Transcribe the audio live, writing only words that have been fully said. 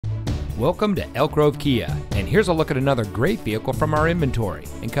Welcome to Elk Grove Kia, and here's a look at another great vehicle from our inventory,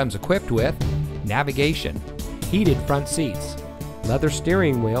 and comes equipped with navigation, heated front seats, leather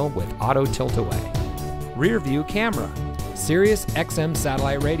steering wheel with auto tilt-away, rear view camera, Sirius XM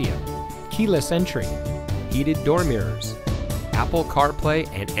satellite radio, keyless entry, heated door mirrors, Apple CarPlay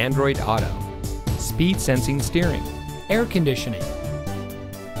and Android Auto, speed sensing steering, air conditioning.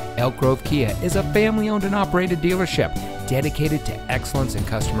 Elk Grove Kia is a family-owned and operated dealership dedicated to excellence in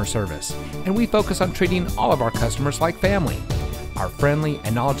customer service, and we focus on treating all of our customers like family. Our friendly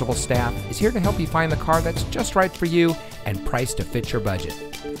and knowledgeable staff is here to help you find the car that's just right for you and priced to fit your budget.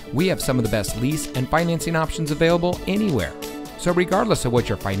 We have some of the best lease and financing options available anywhere. So regardless of what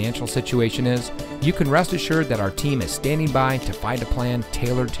your financial situation is, you can rest assured that our team is standing by to find a plan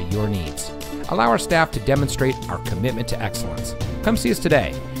tailored to your needs. Allow our staff to demonstrate our commitment to excellence. Come see us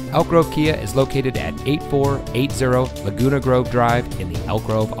today. Elk Grove Kia is located at 8480 Laguna Grove Drive in the Elk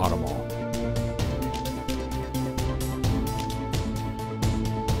Grove Auto Mall.